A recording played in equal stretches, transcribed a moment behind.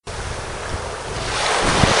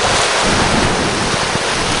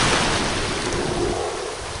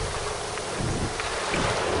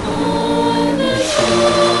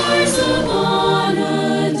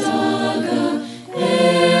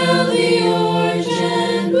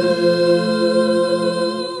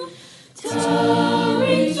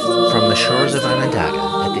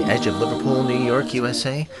York,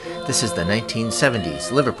 USA. This is the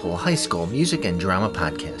 1970s Liverpool High School Music and Drama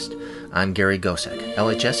Podcast. I'm Gary Gosek,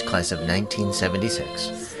 LHS Class of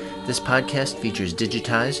 1976. This podcast features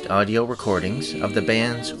digitized audio recordings of the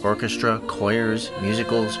bands, orchestra, choirs,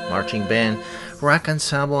 musicals, marching band, rock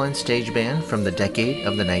ensemble, and stage band from the decade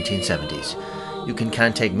of the 1970s. You can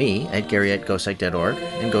contact me at gary@gosek.org,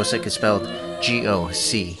 and Gosek is spelled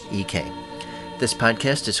G-O-C-E-K. This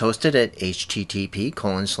podcast is hosted at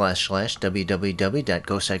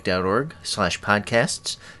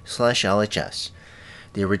http://www.gosek.org/podcasts/LHS.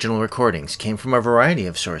 The original recordings came from a variety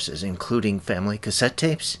of sources, including family cassette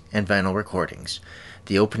tapes and vinyl recordings.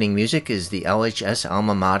 The opening music is the LHS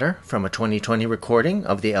Alma Mater from a 2020 recording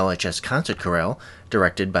of the LHS Concert Chorale,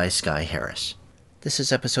 directed by Sky Harris. This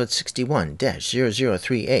is episode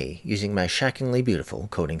 61-003A, using my shockingly beautiful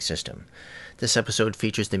coding system. This episode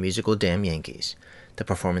features the musical Damn Yankees. The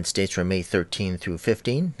performance dates from May 13 through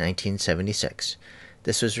 15, 1976.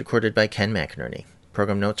 This was recorded by Ken McInerney.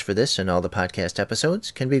 Program notes for this and all the podcast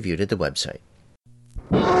episodes can be viewed at the website.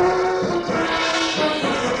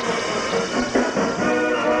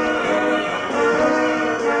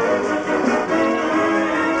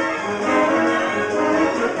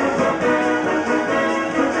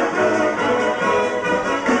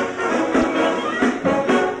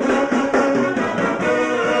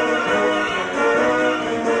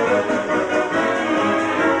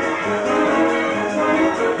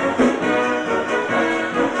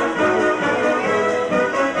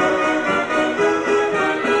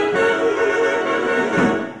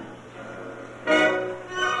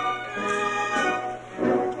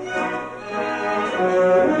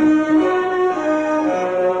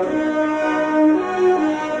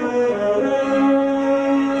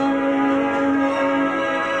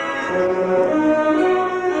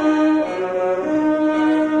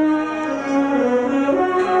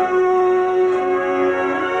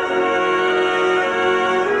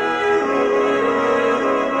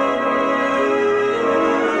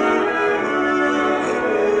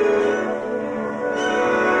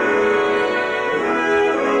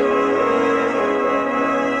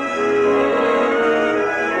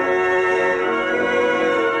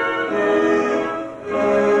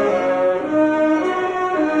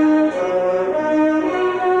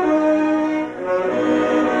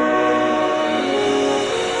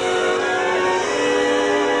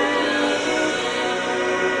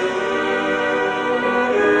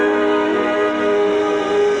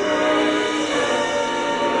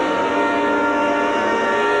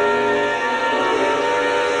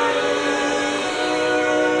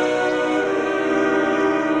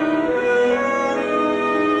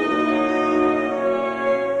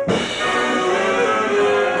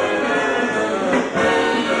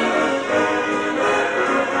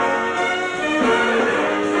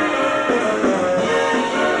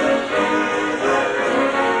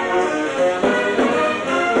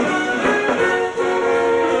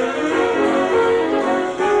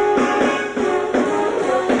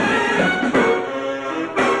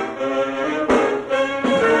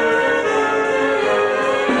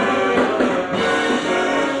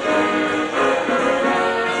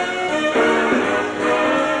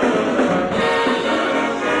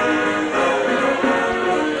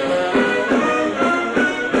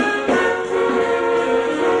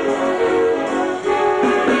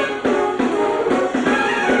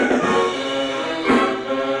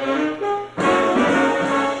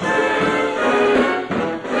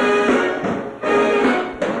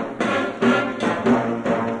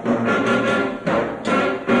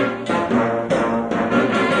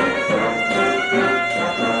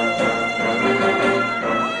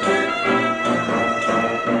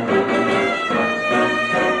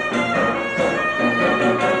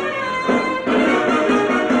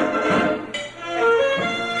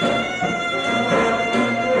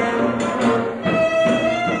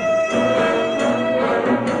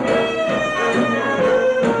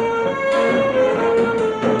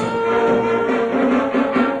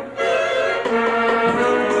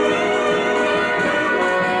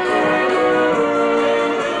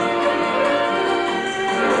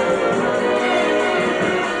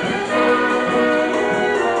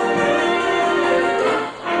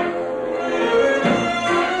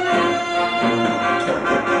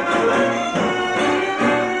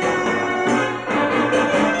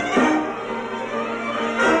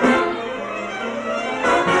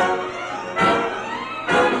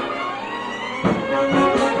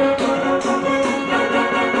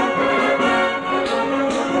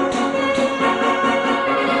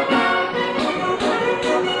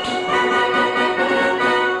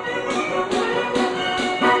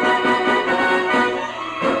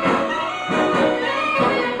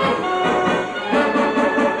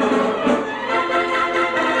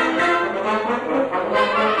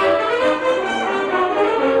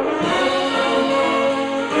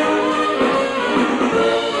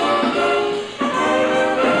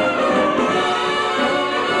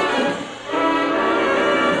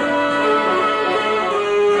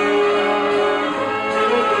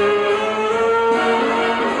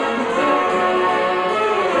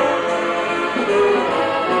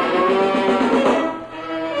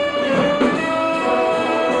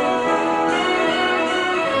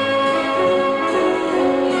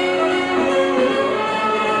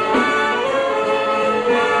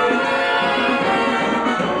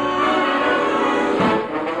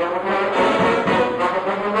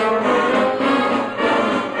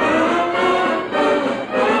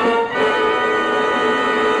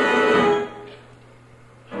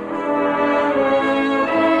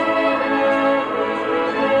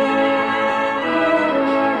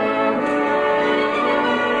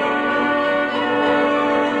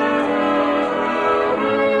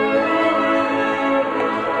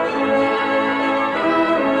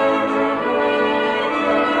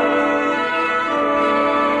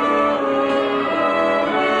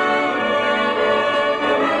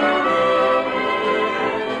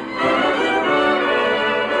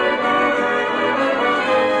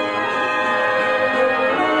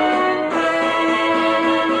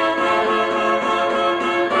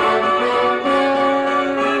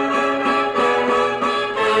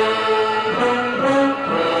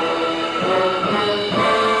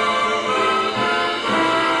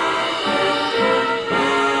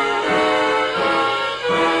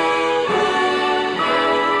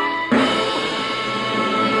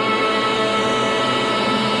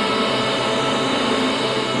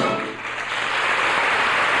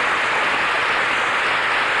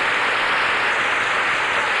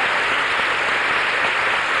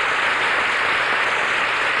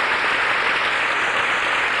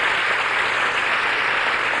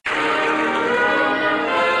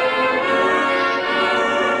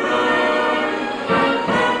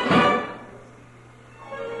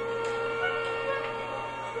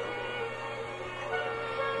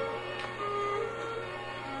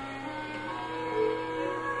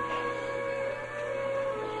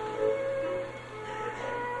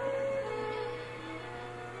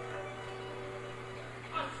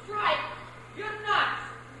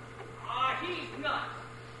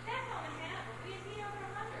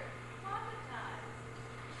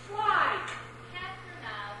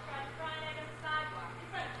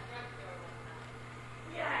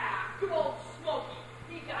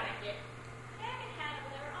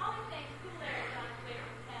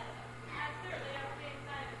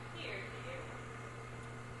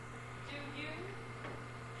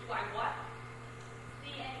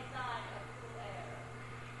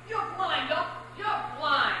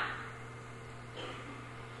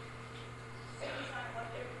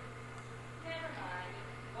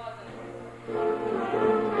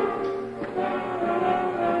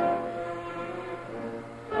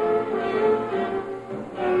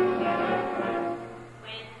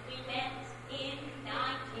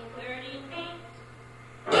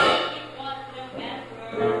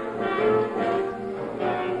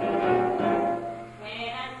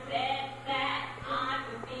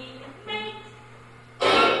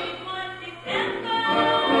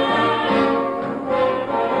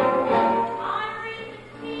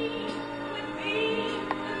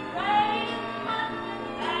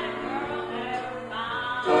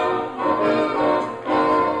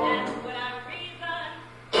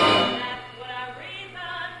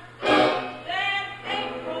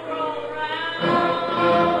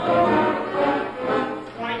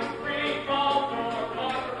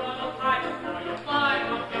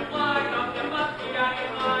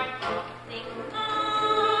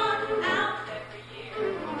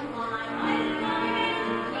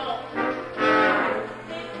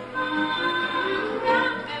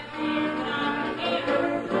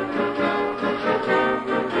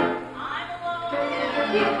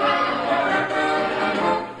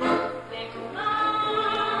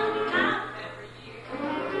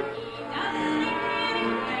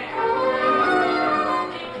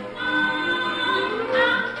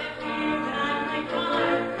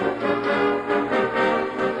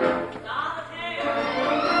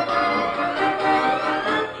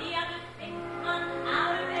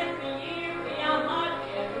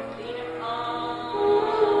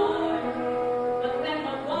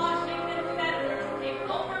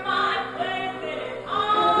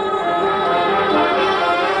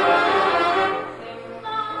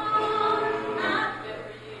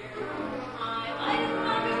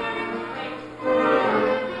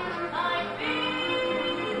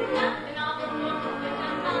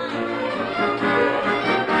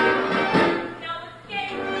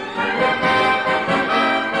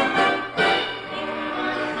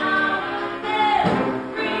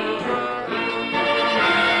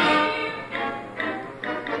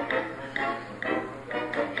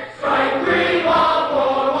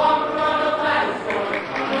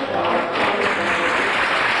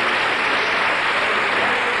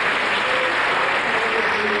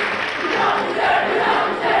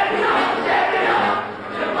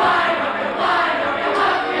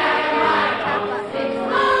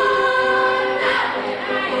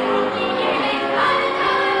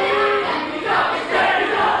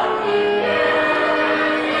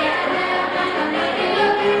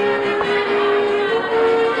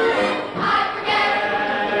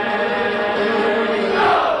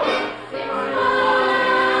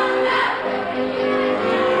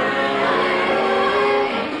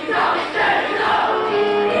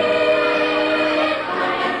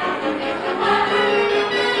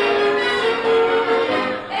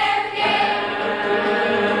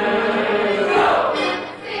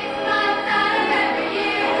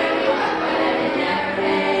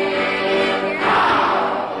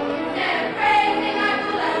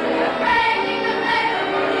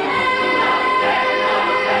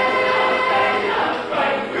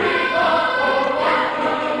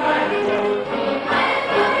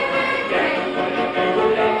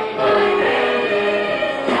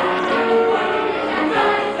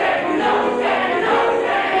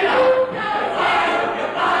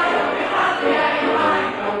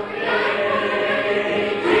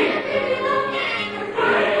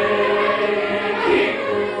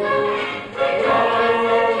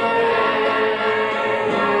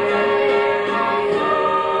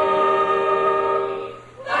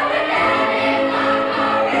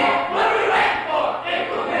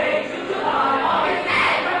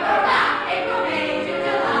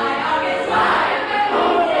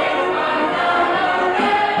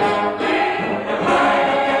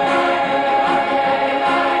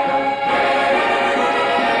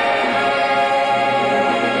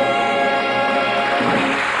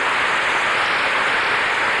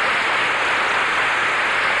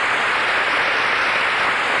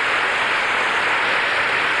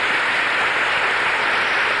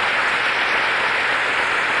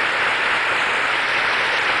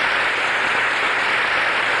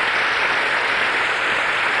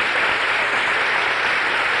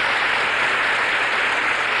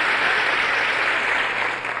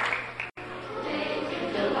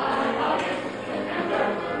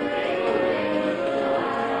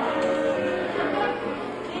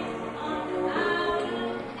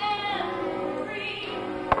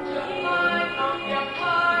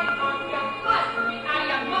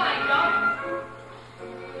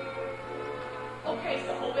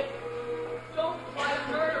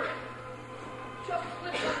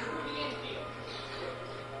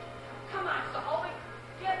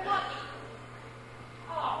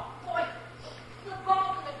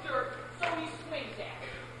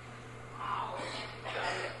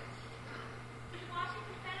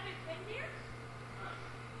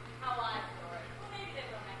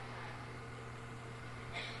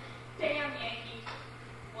 Damn Yankees.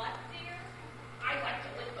 What, dear? I like to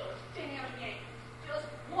lick those damn Yankees. Just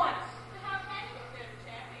once. But how can you if they're the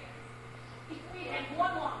champions? If we had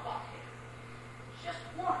one long ball here. Just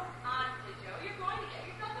one. Honestly, Joe, you're going to get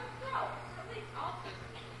yourself a pro. Or at least all two.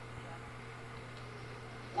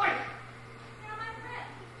 Wait! You're my friend,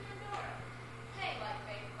 Sister Endora. They like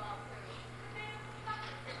baseball, too. But they don't suck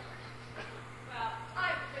at it. Well,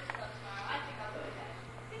 I have a fish club tomorrow. I think I'll go to bed.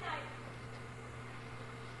 Good night.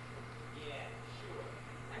 Yeah, sure.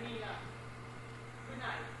 Good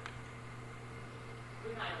night.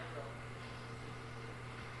 Good night, Phil.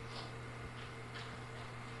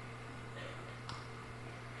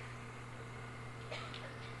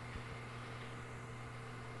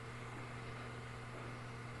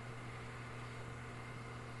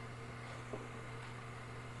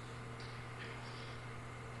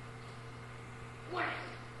 Wait!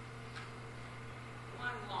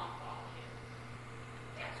 One long ball here.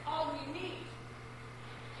 That's all we need.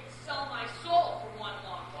 I'd sell my soul for one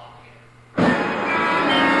long ball here.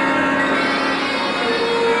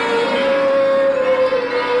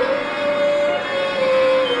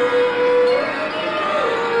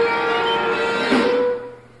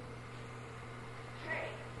 Hey,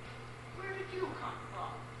 where did you come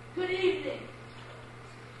from? Good evening.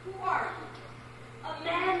 Who are you? A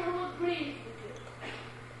man who agrees with you.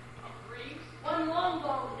 Agrees? One long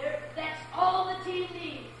ball leader, that's all the team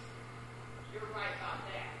needs. You're right about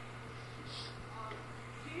that.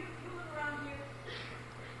 Do you live around here?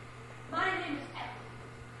 My name is Evan,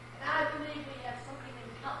 and I believe we have something in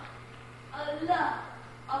common. A love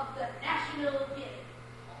of the national game.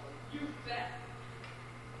 Oh, you bet.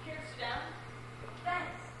 Care to sit down?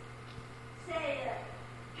 Thanks. Say,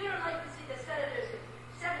 you don't like to see the Senators in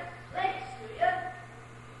seventh place, do you?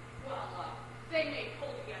 Well, they may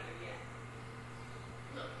pull together yet.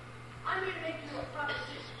 Look, I'm here to make you a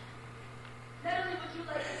proposition. Not only would you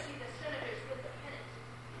like to see the Senators win the pennant,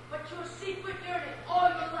 but your secret yearning all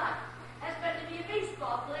your life has been to be a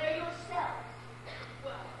baseball player yourself.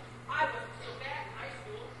 Well, I wasn't so bad in high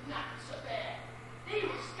school. Not so bad. They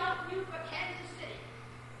were scouting you for Kansas City.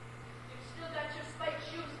 You've still got your spiked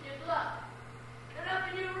shoes in your glove. They're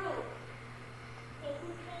up in your room. Well,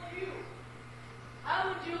 who told you?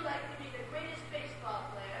 How would you like to be the greatest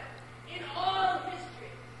baseball player in all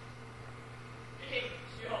history? Big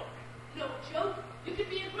joke. No joke. You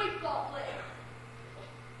could be a great ball player.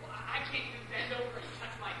 Well, I can't even bend over and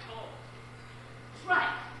touch my toes. Try it.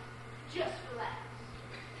 Just relax.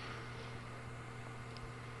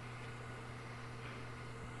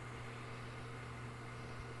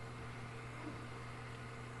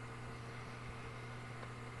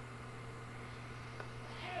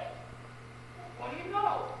 Hey, what do you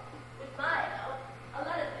know? With my help, a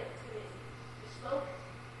lot of things come easy. You smoke?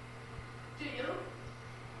 Do you?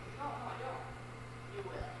 No, I don't. You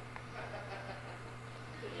will.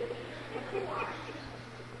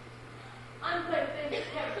 I'm quite a famous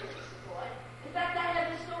character, Mr. Boy. In fact, I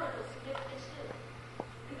have historical significance too.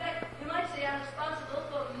 In fact, you might say I'm responsible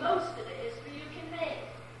for most of the history you can name.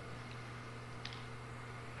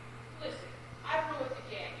 Listen, I ruined the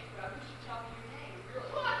Yankees, but you should tell me your name, really.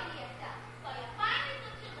 Talking to yourself. So you finally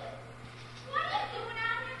put your lips. What are you doing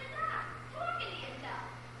out here in the dark? Talking to yourself.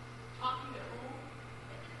 Talking to who?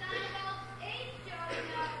 It's a sign of old age, Joe, you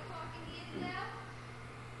know, talking to yourself.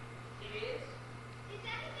 It is? Is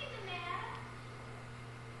anything the matter?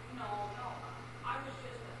 No. I was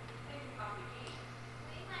just thinking about the game.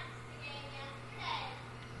 We went to the game yesterday.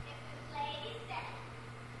 It was Ladies' Day.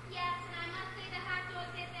 Yes, and I must say the hot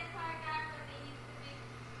dogs at that park aren't what they used to be.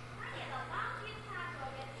 I had the longiest hot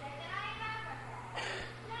dog yesterday that I have ever had.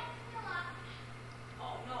 Next, still up.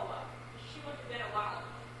 Oh, no, she went to bed a while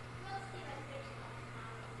ago. We'll see when fish comes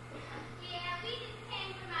home. Yeah, we just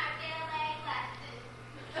came from our ballet lesson.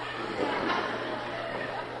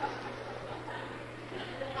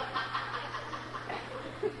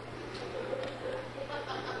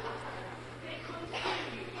 They couldn't see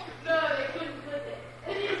you. No, they couldn't, could they?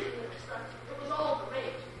 It is a little something. It was all the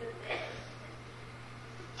rage, isn't it?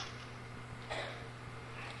 I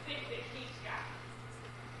think that he's got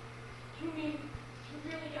it. You mean you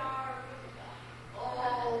really are a good guy?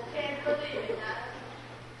 Oh, can't believe it, huh?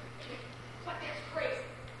 But that's crazy.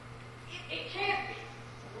 It can't be.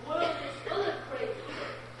 The world is full of crazy.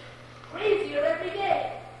 Crazier every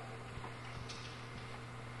day.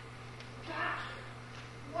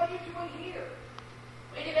 were here.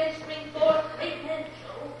 Great events bring forth great men,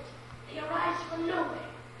 Joe. They arise from nowhere.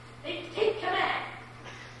 They take command.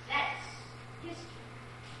 That's history.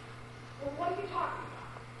 Well, what are you talking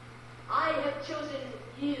about? I have chosen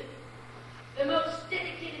you, the most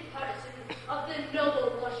dedicated partisan of the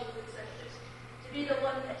noble Washington Senators, to be the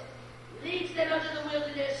one that leads them out of the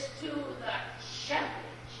wilderness to the championship.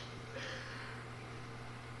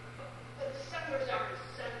 The Senators are in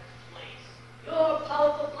seventh place. Your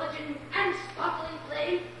powerful bludgeon and sparkling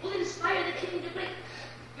play will inspire the king to break.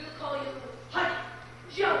 We'll call you Hardy,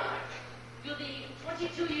 Joe Hardy. You'll be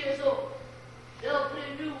 22 years old. They'll put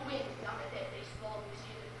a new wing on the dead baseball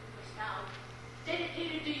museum in Cooperstown,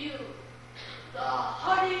 dedicated to you, the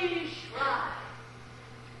Hardy Shrine.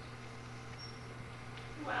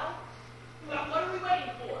 Well, what are we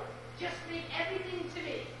waiting for? Just leave everything to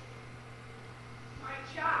me. My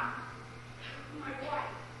job. My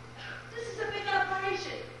wife. This is a big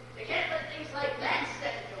operation. You can't let things like that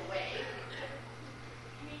stand in your way.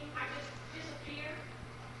 You mean I just disappear?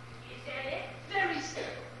 Is that it? Very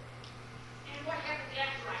simple. And what happens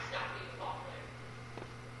after I stop being a ball player?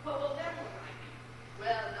 Well, then what will I be?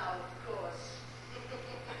 Well, now, of course.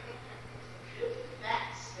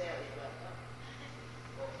 That's very well.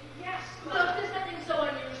 Well, yes, Look, there's nothing so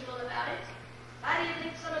unusual about it. How do you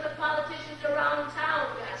think some of the politicians around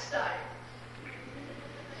town got started?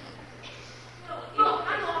 Look,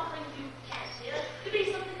 I'm offering you cash here to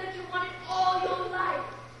be something that you wanted all your life.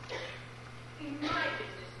 In my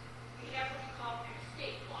business, we have what we call an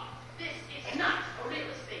estate law. This is not a real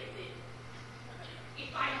estate deal.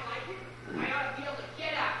 If I like it, I ought to be able to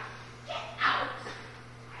get out. Get out!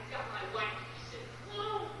 I've got my wife to consider.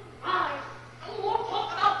 Oh, my. And we won't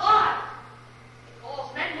talk about lies. It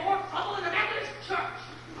calls men more trouble in the Methodist Church.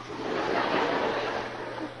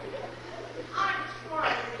 I'm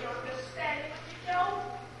trying to be understanding, you know,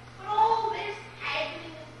 but all this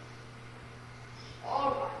agony.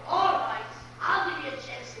 All right. I'll give you a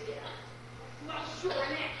chance to get out. Well, sure,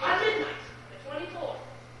 and that. By midnight, the 24th.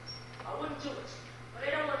 I wouldn't do it, but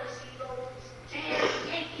I don't want to see those damn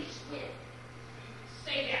Yankees win.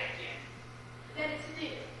 Say that again. Then it's a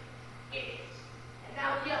deal. It is. And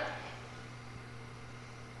now the other hand.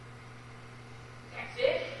 That's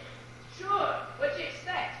it? Sure, what'd you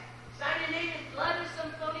expect? Sign your name in blood or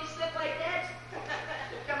some phony slip like that?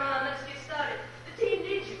 Come on, let's get started. The team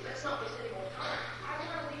needs you. Let's not waste any more time. I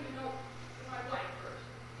want to leave a note to my wife first.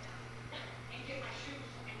 And get my shoes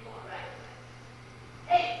and go on. Right.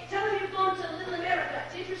 Hey, tell them you've gone to Little America,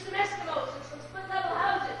 teach her some Eskimos and some split-level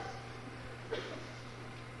houses.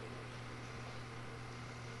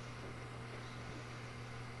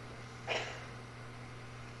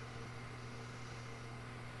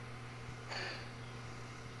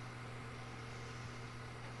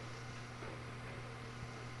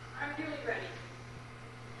 I'm nearly ready.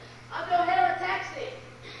 I'll go hail a taxi.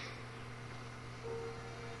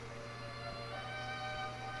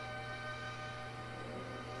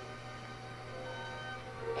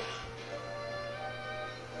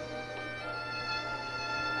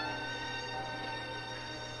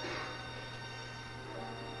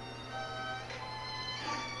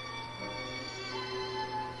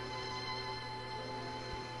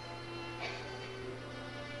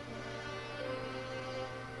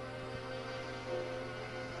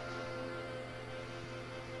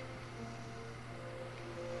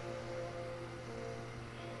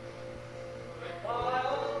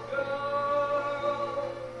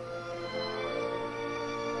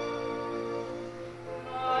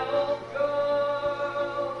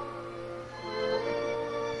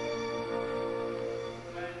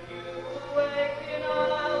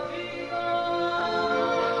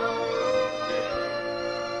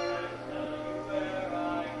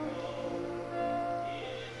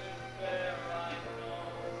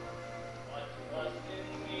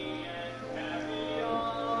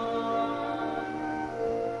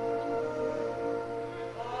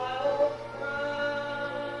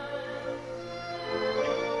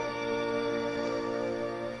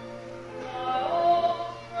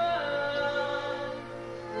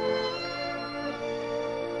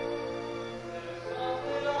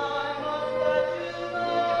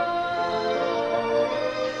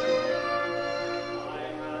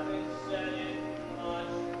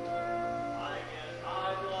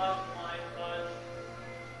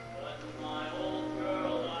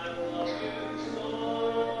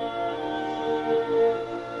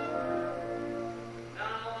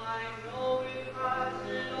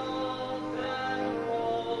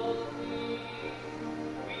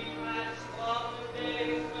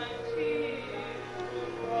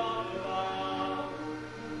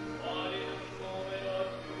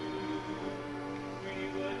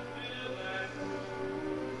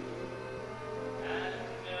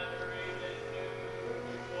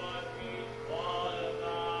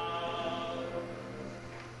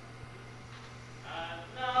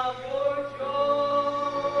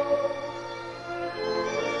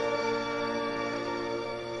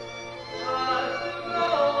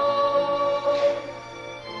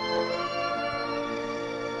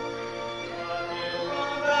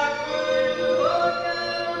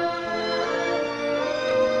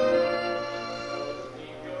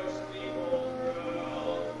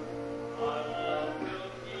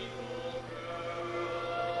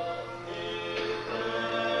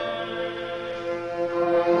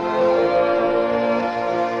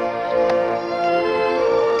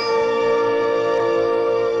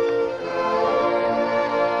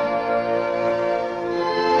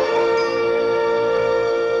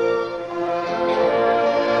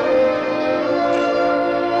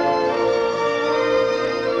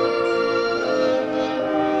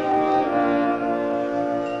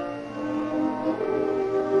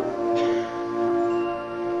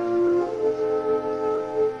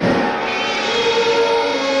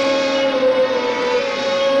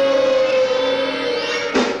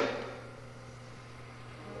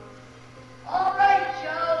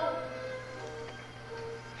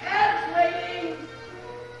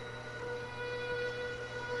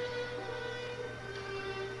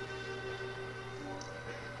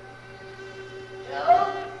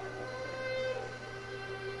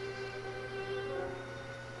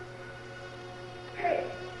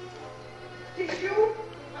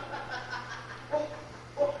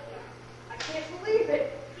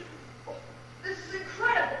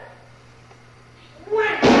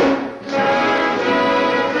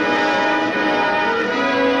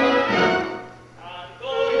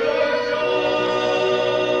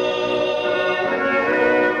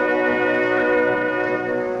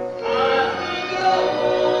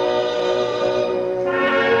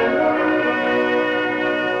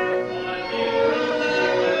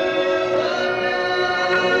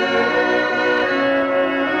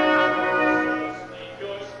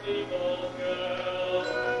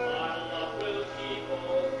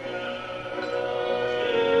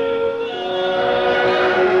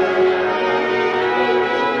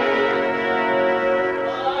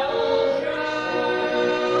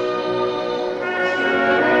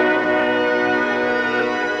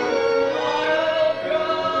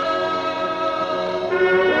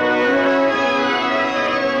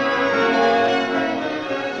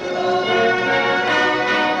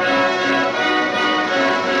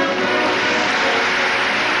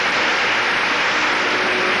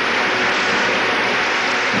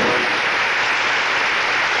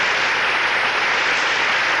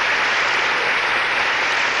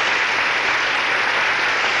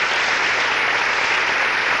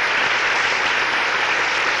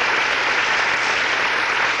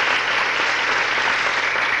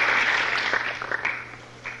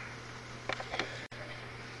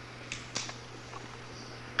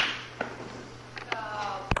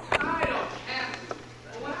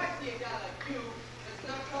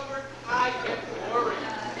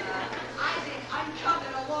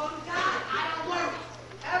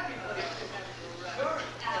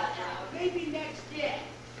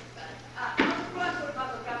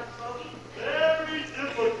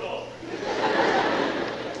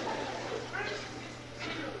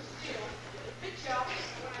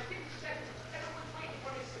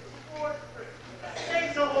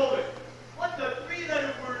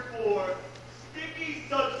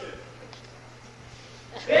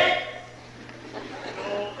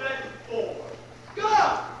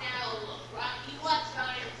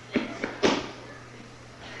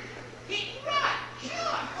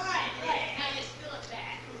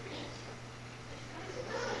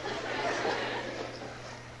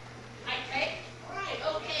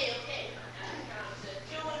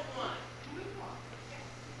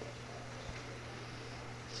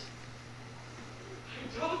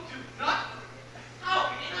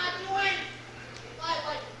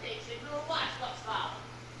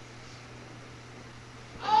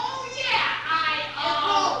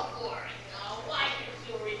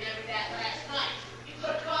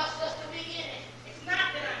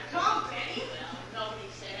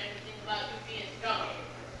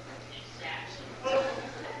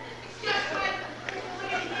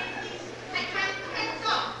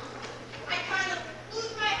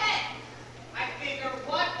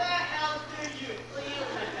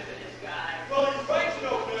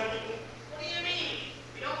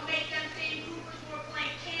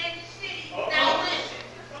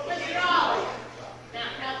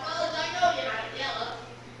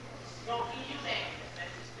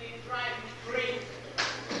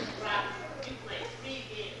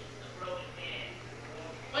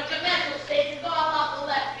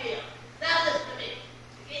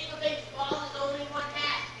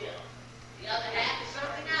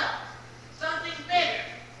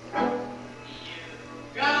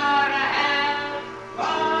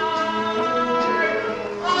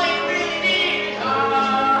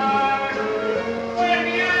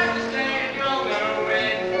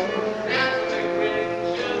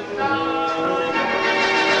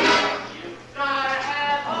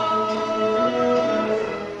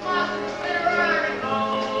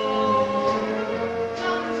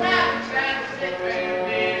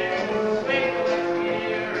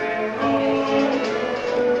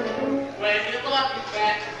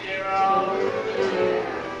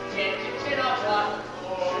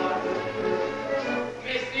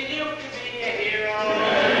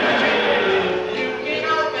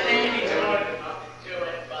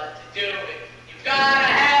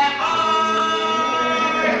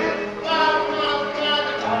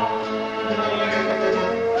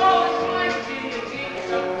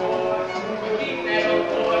 Keep that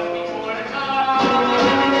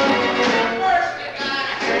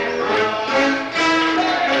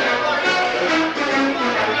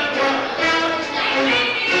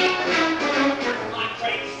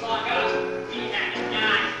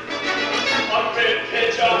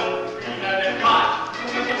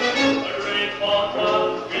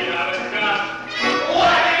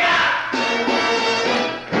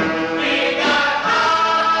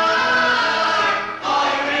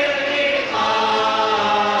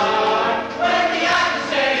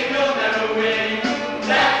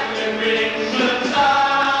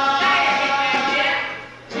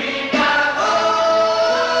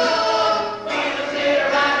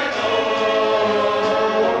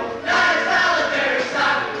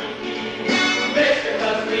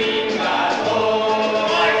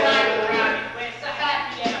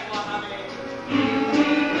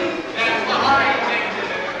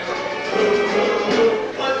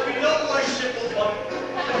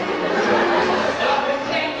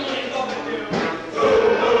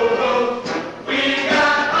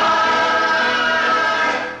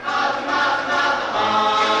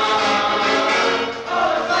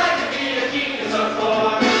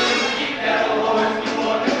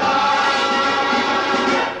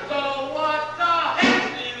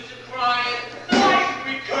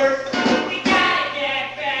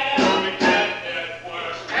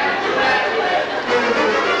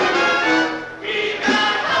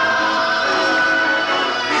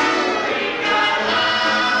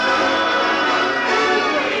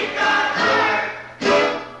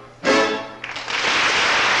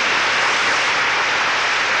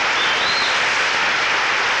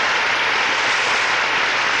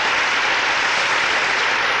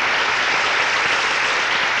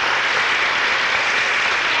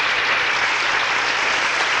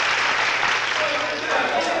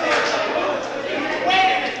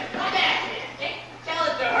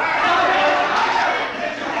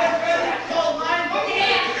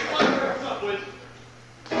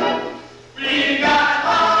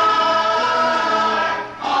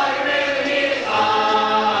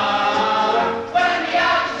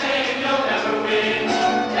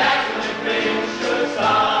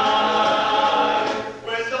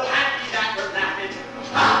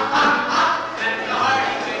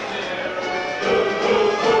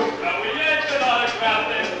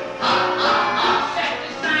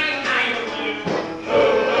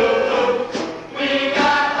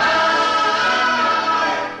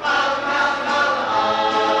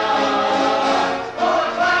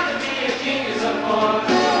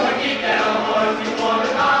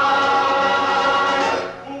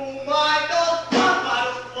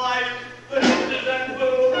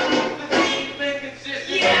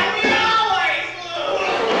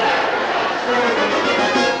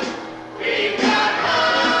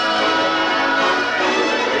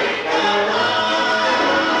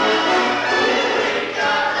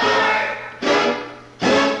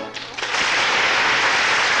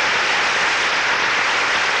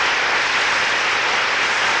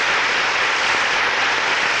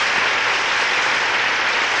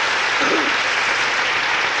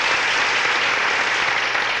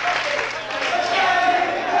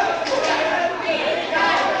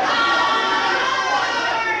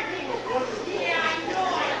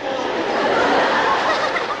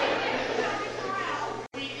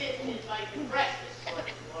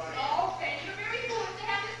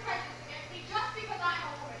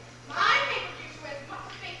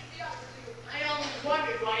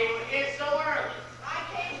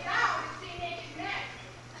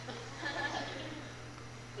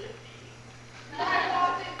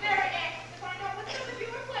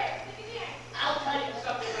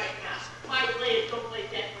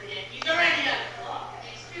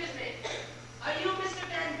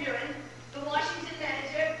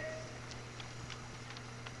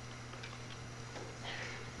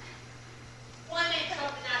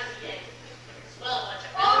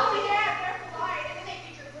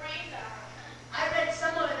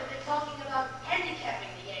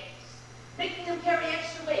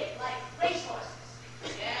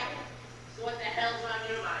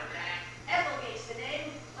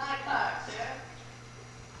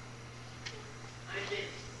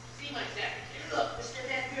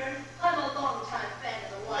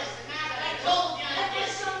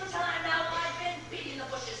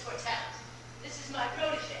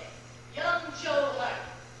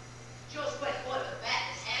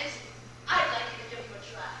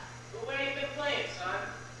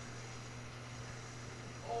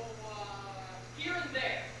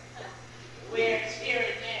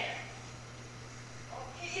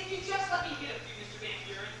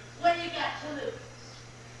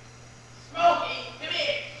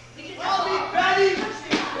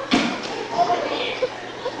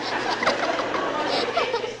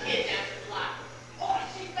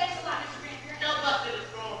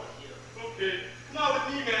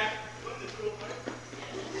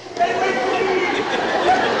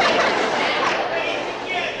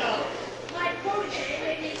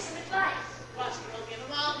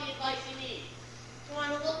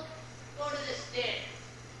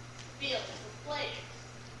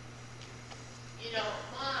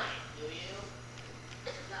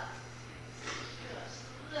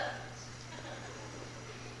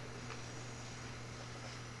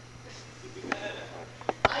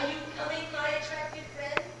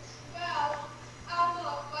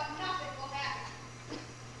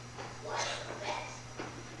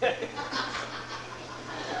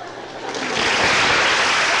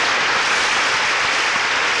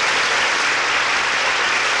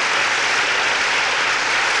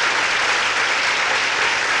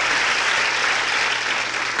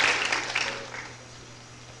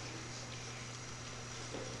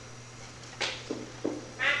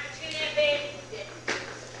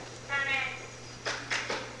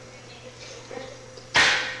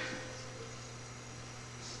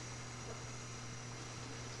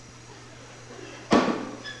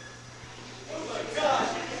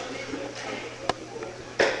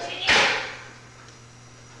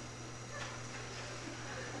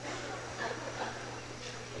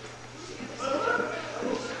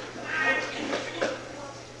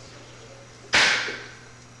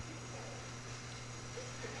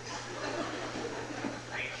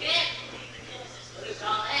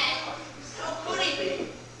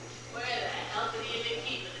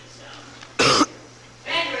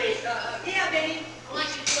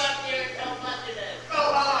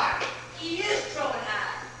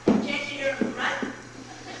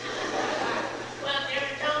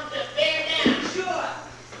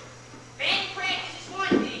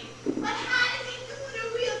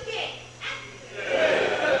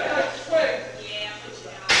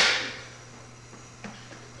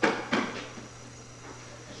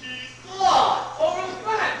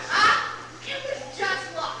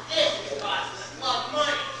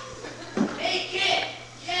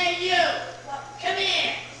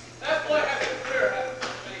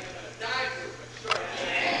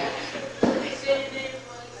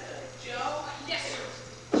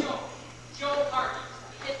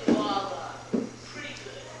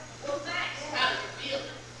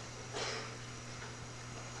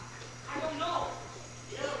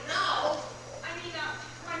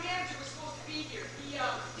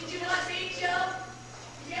Did you not see Joe?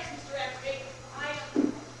 Yes, Mr. Epstein.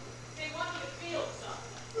 They want you to feel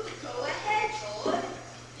something. Well, go ahead, George.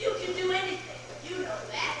 You can do anything. You know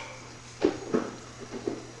that. But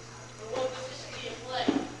what position do you play?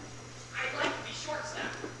 I'd like to be shortstop.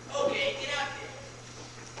 Okay, get out there.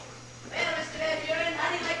 Well, Mr. McInerney, how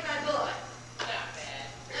do you like my boy? Not bad.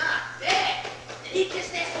 Not bad. Did he kiss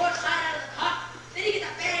that horse right out of the cup? Did he get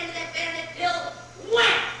the bat into that bayonet pill?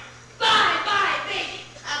 Wham! Bye, bye, baby.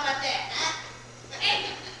 How about that, huh? Hey,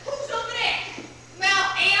 who's over there? Mel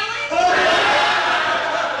Allen?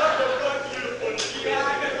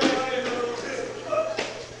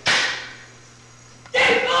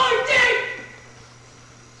 Dave, boy, Dave!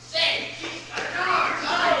 Say, he's got an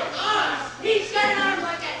arm. He's got an arm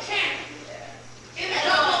like a champ. Give it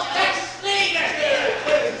all Texas League.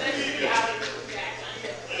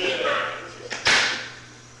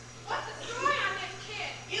 What's the story on this kid?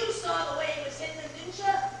 You saw the way he was hitting him, didn't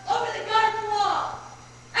you? Over the garden wall.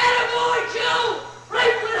 Attaboy, Joe!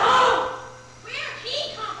 Right foot home! Where'd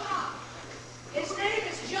he come from? His name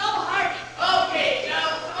is Joe Hardy. Okay,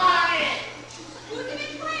 Joe, come on in. Who's he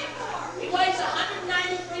been playing for? He weighs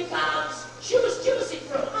 193 pounds. Choose juicy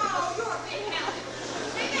fruit. Oh, you're a big help.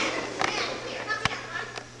 Hey, man, here, help me out, huh?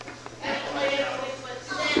 Haven't played anything but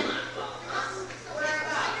salmon ball.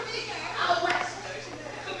 Whereabouts? Out west.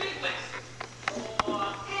 The Midwest. Or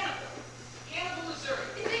Hannibal. Hannibal, Missouri.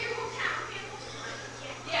 Is it your hometown?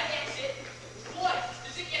 Yeah, that's it. Boy,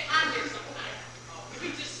 does it get hot here sometimes. We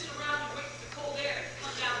just sit around and wait for the cold air to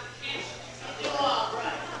come down the canyon. All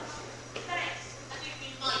right. Thanks. I think we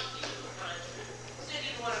might need a contract. Sit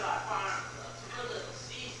in one of our farm clubs for a little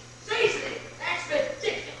season.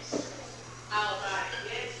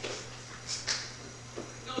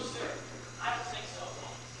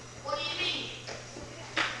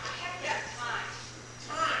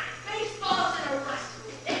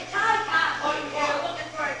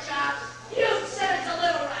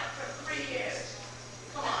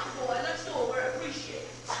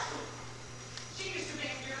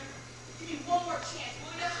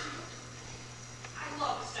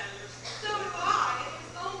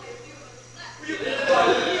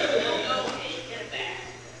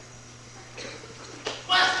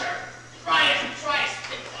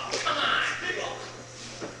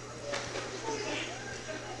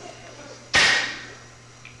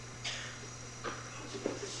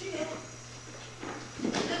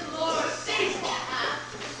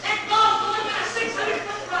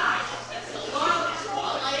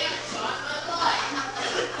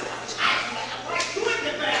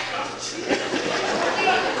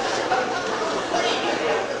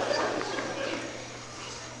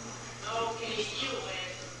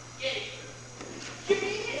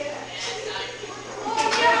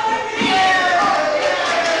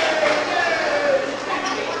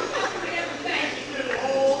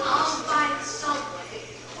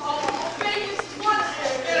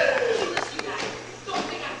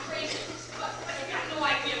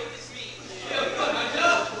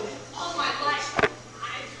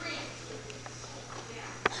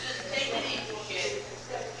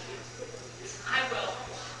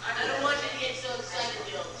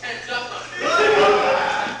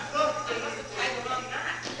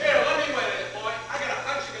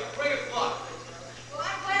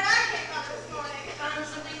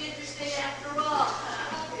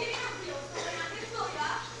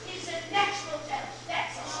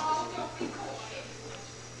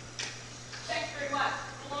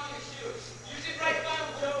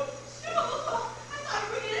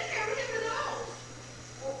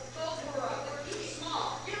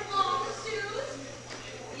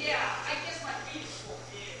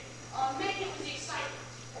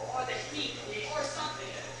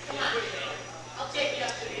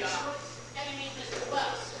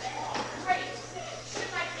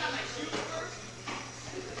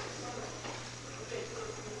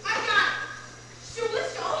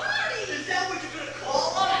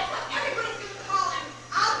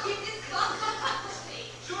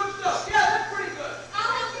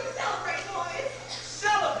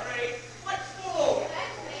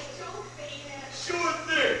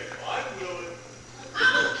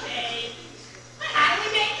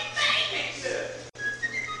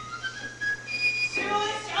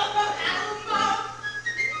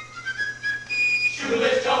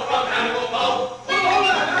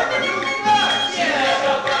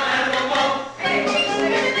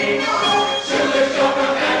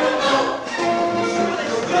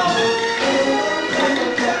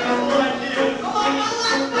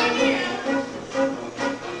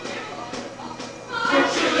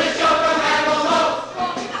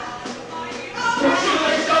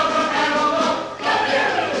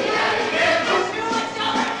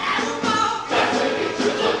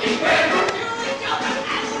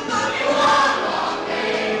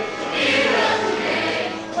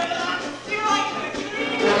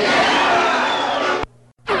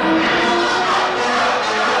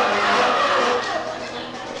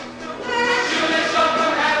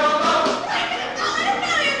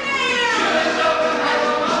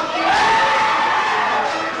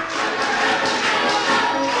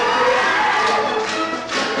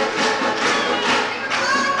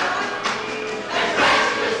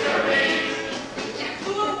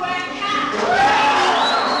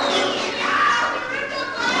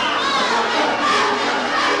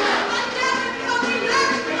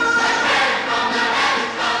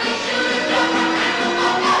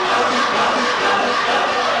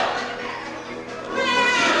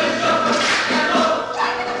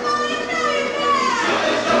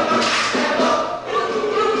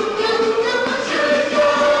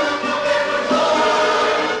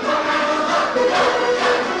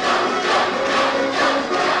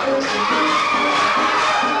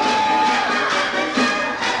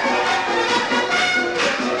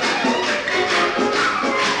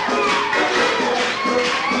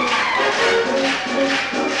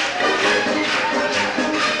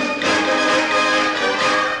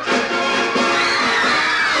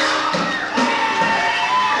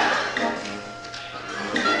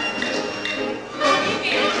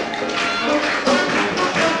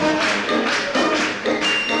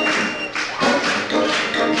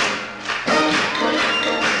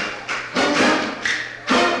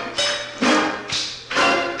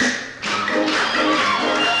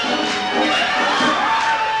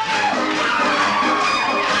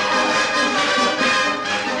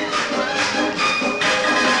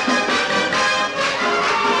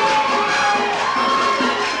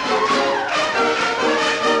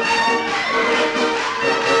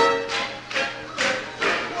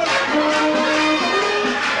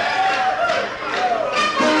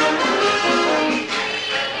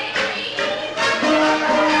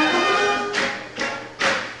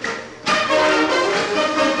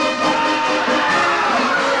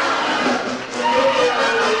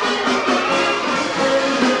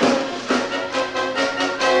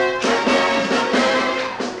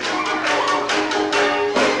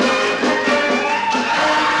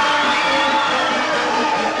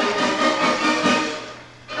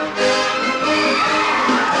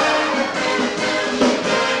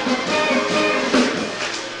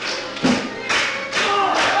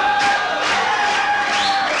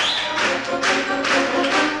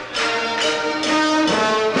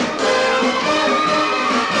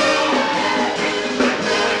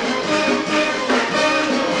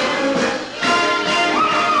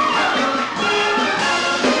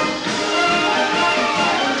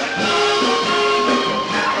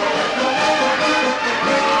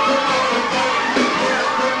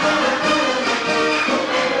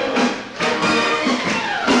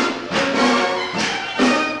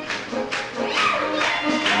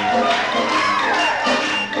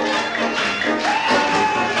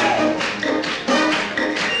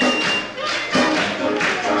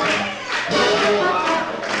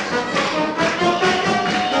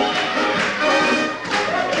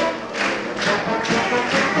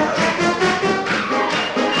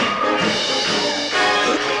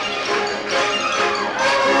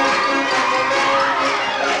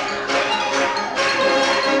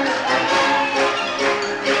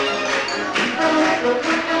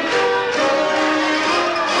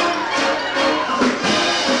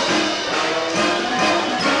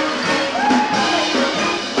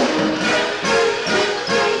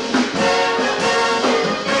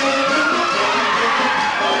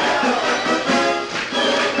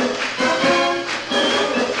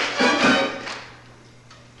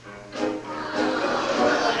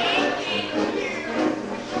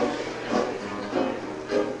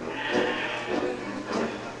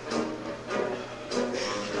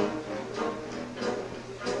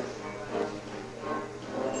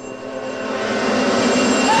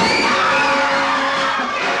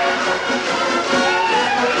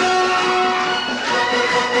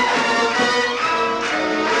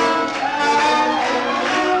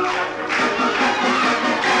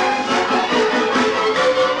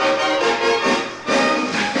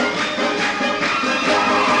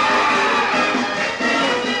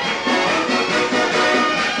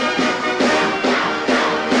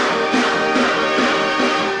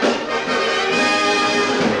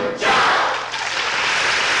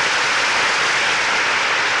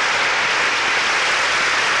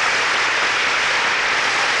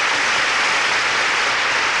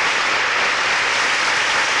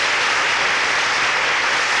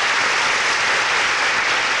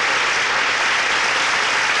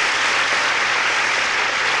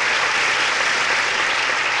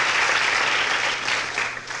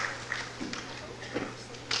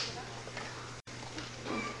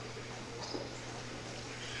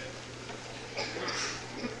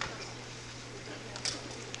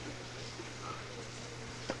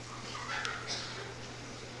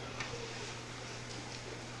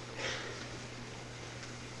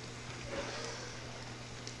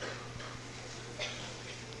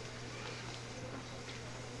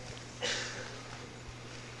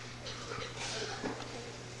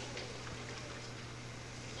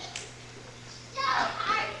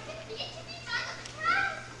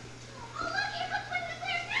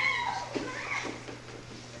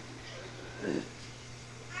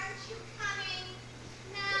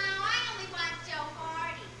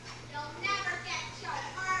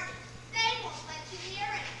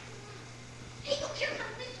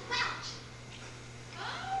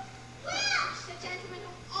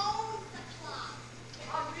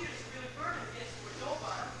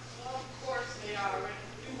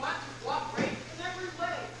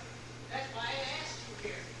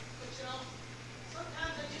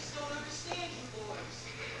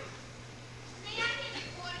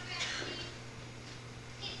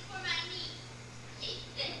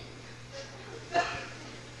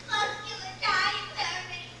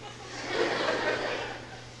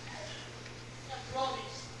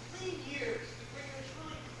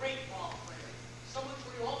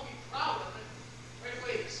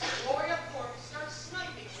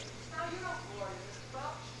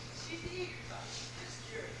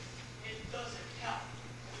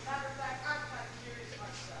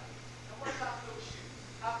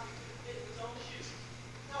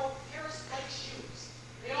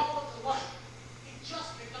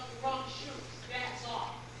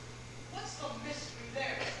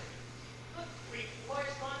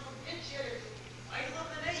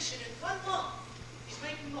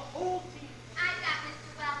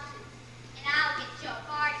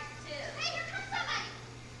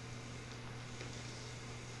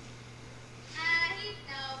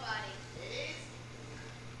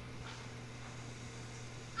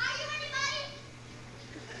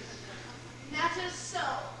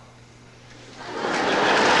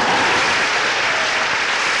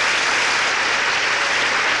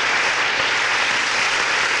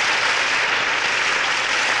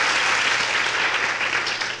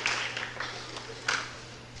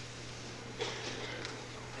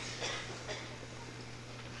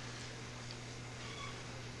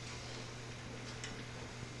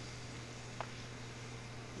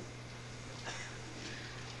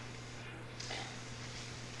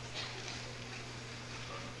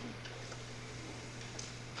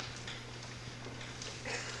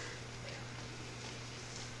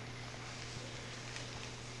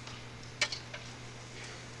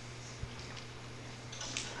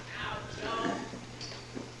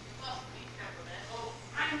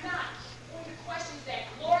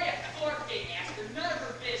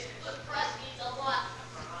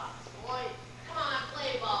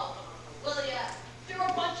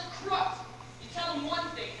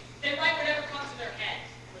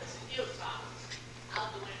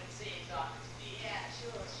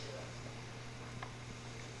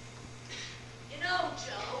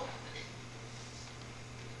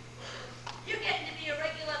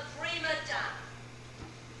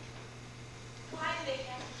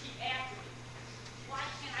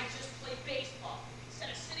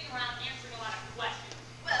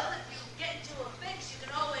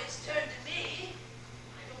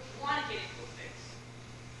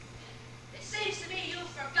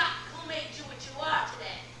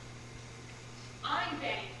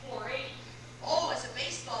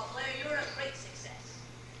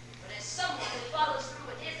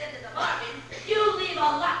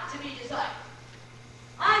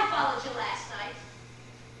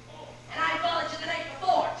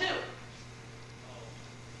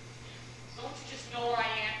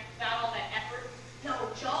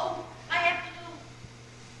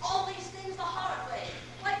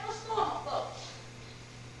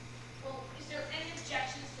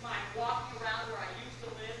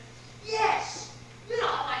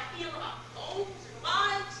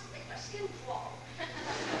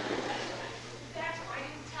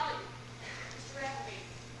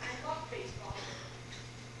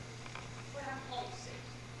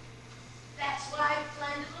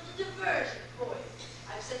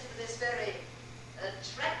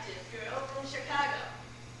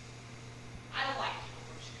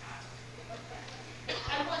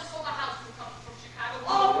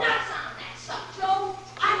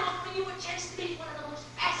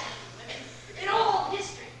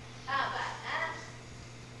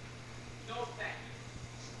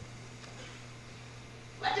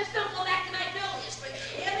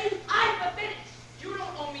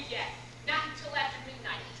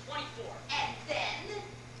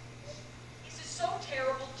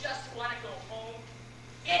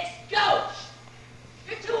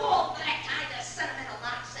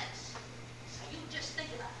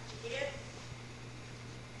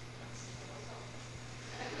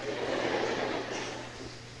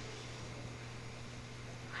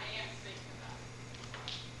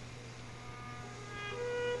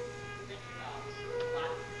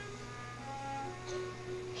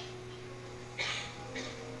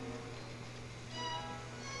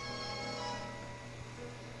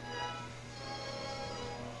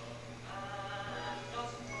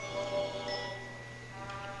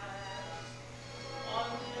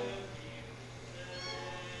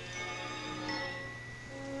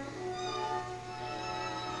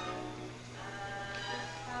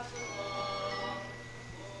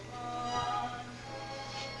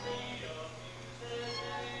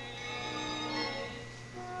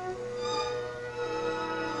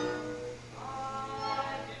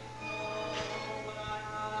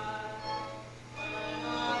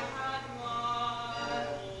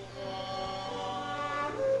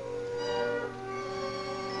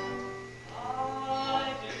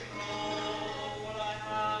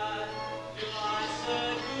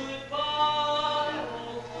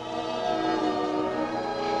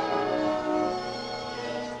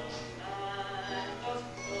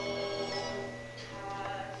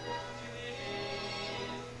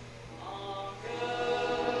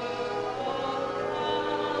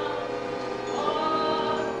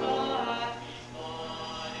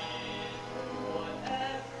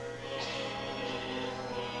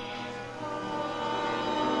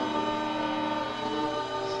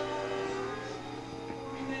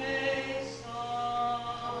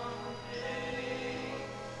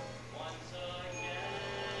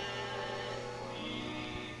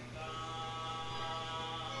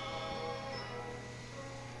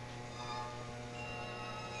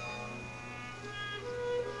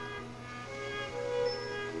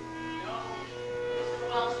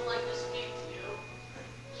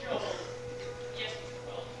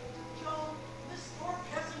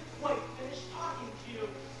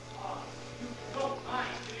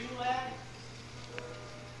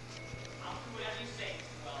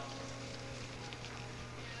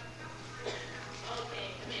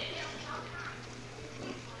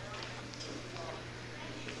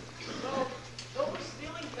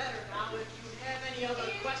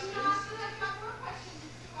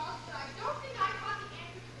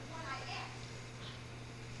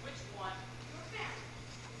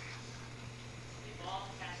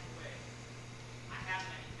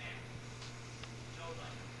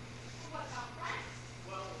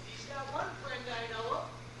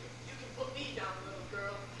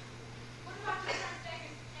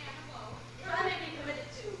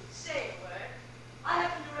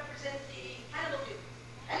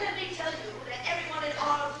 And let me tell you that everyone in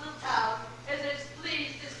our little town is as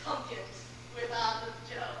pleased as pumpkins with Uncle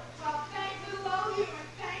Joe. Well, thank little old you and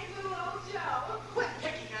thank little old Joe. Quit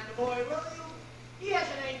picking on the boy, will you? He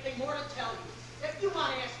hasn't anything more to tell you. If you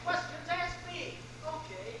want to ask questions, ask me.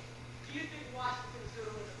 Okay. Do you think Washington's going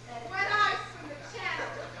to win the pennant? When I swim the channel.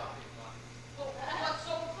 Well, what's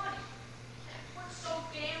so funny? What's so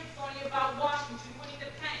damn funny about Washington winning the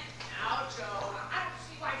pennant? Now, Joe. I don't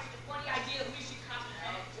see why it's a funny idea that we should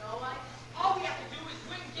comprehend. Joe, All we have to do is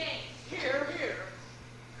win games. Here.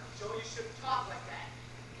 Now, Joe, you shouldn't talk like that.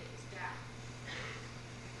 It's down.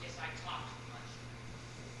 Guess I talk too much.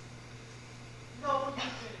 No, you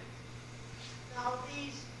didn't. Now,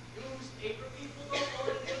 these newspaper people don't know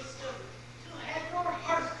anything silly. You had your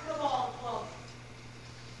heart to the ball club.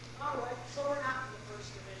 All right, so we're not in the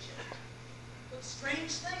first division. But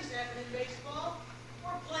strange things happen in baseball.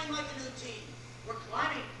 We're playing like a new team. We're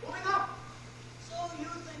climbing, moving up. So you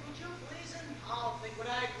think what you please, and I'll think what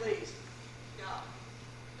I please. Now,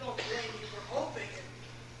 don't blame me for hoping, and,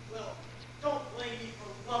 well, don't blame me for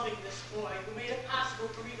loving this boy who made it possible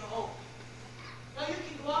for me to hope. Now you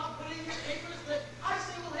can go out and put it in your papers that I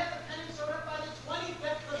say we'll have the pennant sewed up by the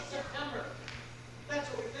 25th of September. That's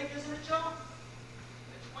what we think, isn't it, Joe?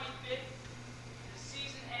 The 25th, the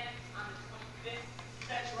season ends on the 25th.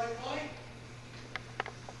 That's right, boy.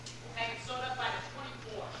 We'll have it sewed up by the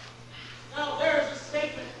 24th. Now there's a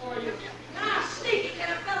statement for you. Ah, sneaky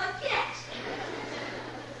can a fella get?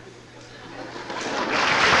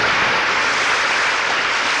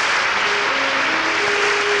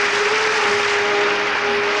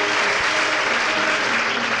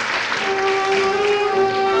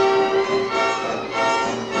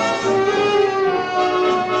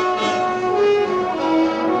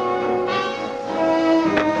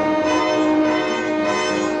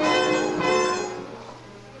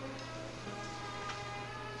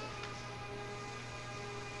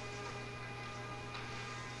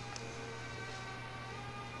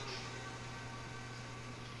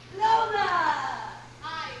 Lola!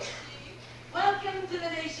 Hi, Chief. Welcome to the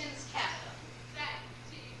nation's capital. Thanks,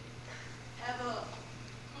 Chief. Have a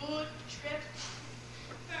good trip.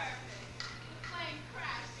 Perfect. The plane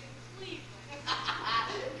crashed in Cleveland.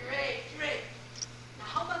 Great. Now,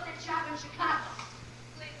 how about that job in Chicago?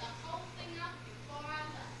 Laid the whole thing up before I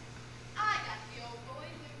left. I got the old boy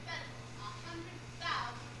who invented $100,000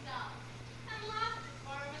 and lost it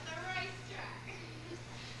for him at the racetrack.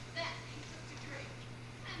 Then he took to drink,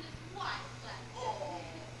 and his wife left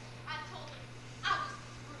him. I told him I was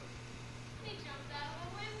through. He jumped out of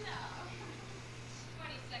the window.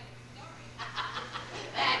 22nd story.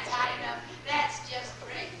 That's high enough. That's just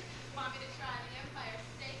great. Want me to try the Empire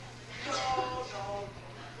State No.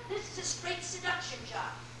 This is a straight seduction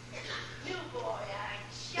job. New boy, I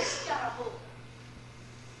just got a hold of.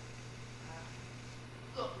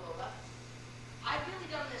 Look, Lola, I've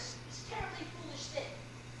really done this terribly foolish thing.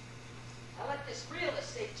 I let this real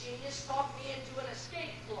estate genius talk me into an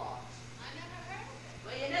escape clause. I never heard of it.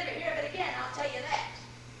 Well, you never hear of it again, I'll tell you that.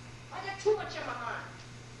 I got too much on my mind.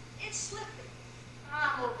 It's slipping.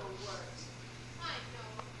 I'm over words. I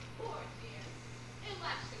know. Poor dear.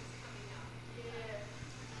 Election's coming up. Yeah.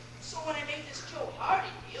 So when I made this Joe Hardy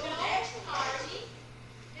deal, Joe naturally- Hardy?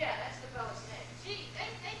 Yeah, that's the fella's name. Gee, they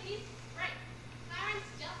say he's great. Clarence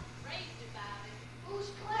just raved about it. Who's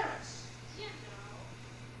Clarence? You know.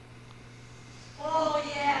 Oh,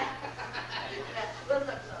 yeah. Well,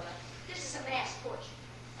 look, Lola, this is a mass torture.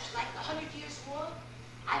 Like the 100 Years' War,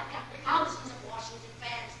 I've got thousands of Washington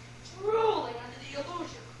fans drooling under the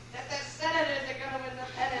illusion that the Senators are going to win the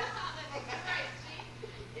pennant. That's great,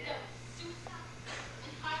 Gee. There was suicide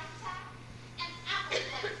and heart attack and apple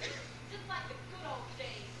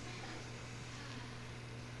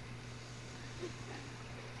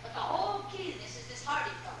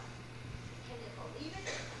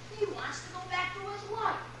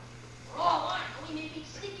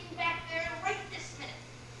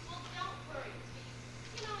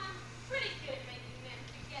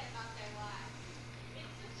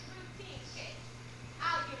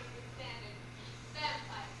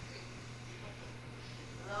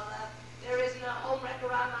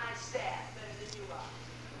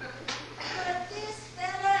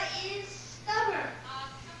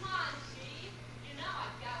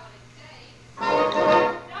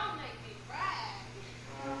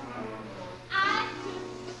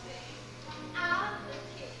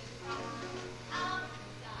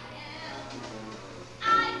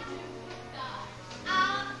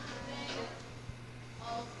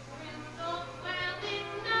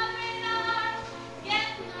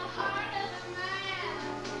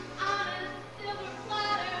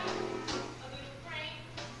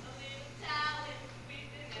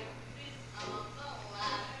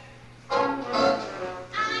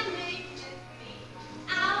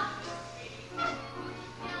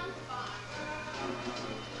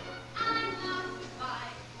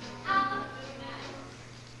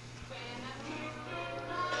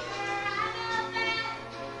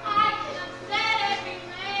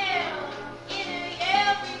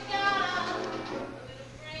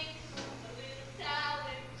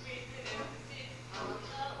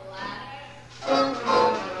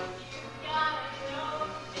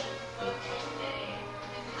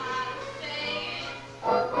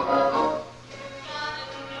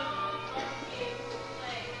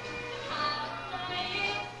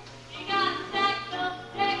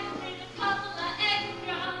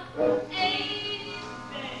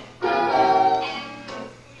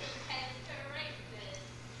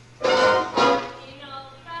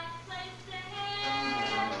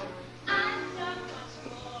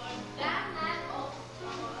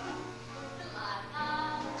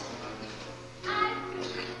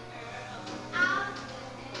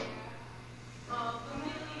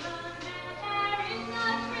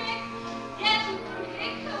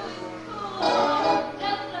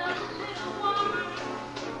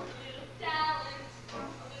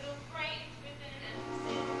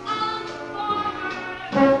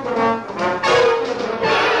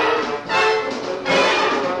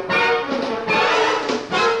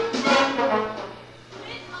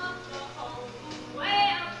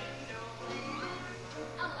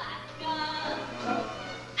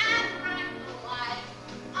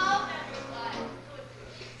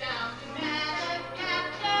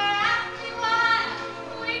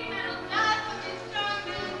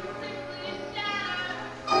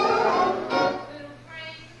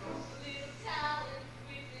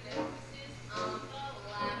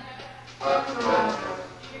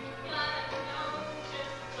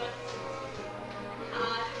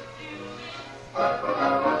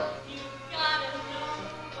gotta know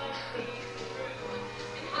what leads through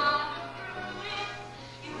and how to brew it.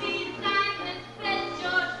 You see the sign that said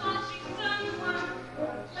George Washington once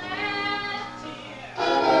left here.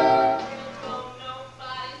 There's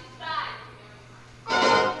nobody's side here.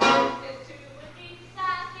 There's two of these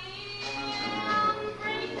side here.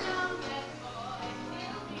 Bring down that boy,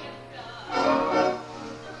 he'll be a star.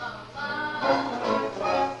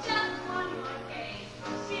 Just one more case,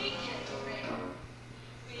 she can ring.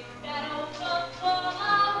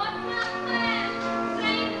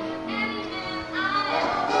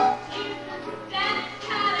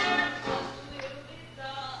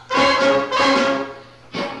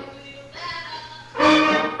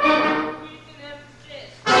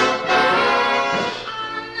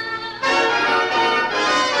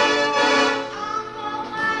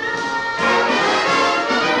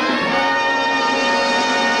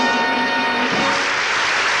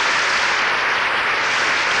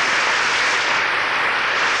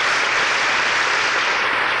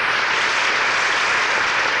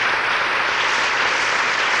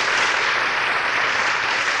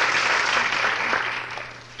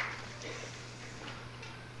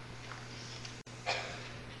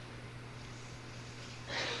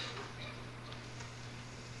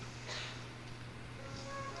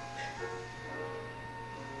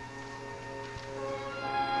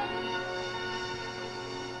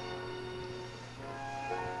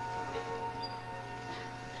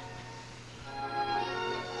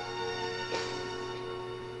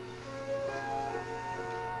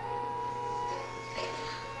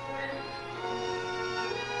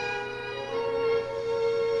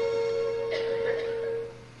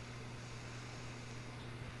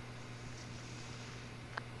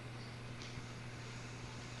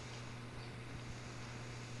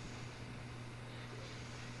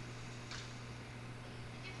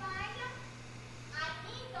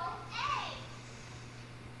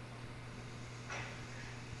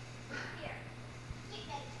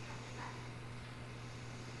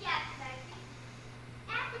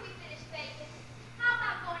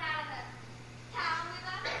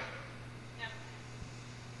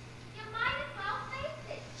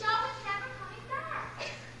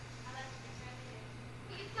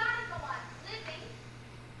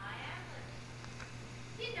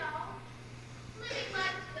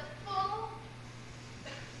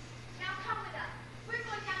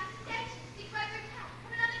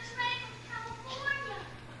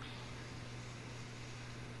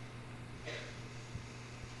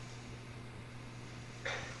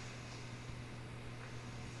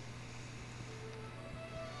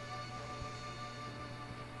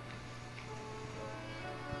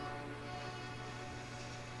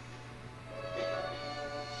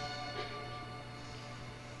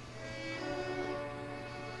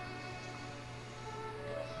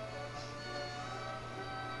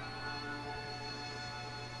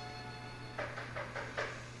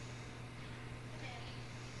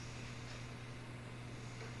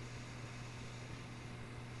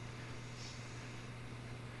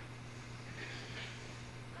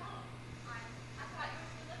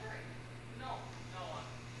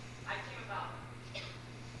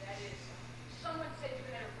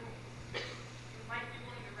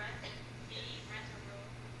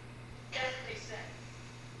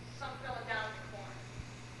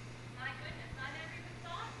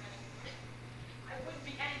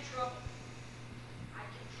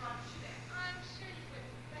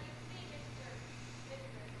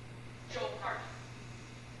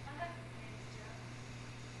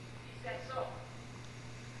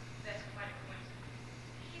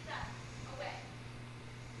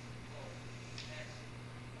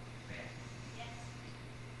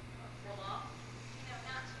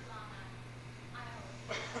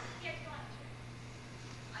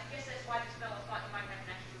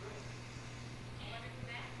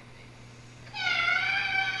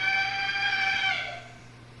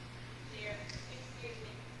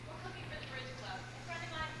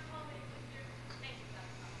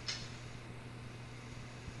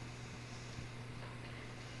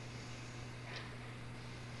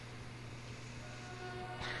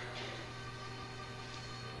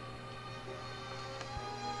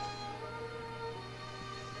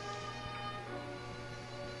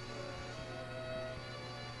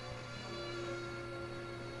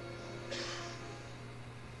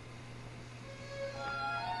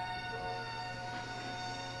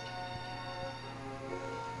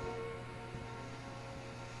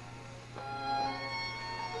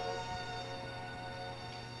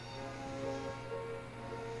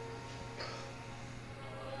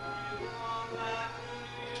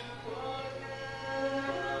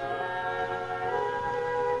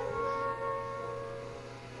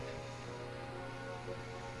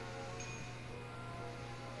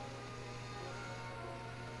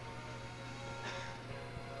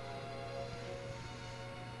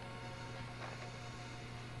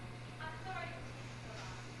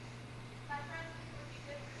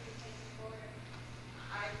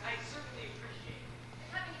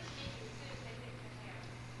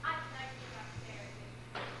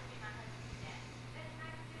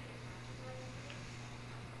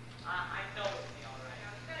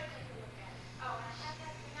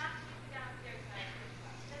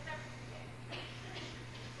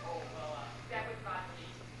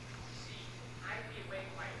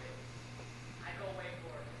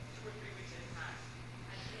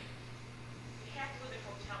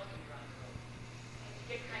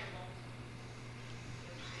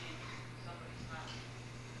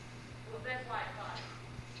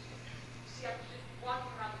 see, I'm just walking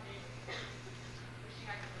around the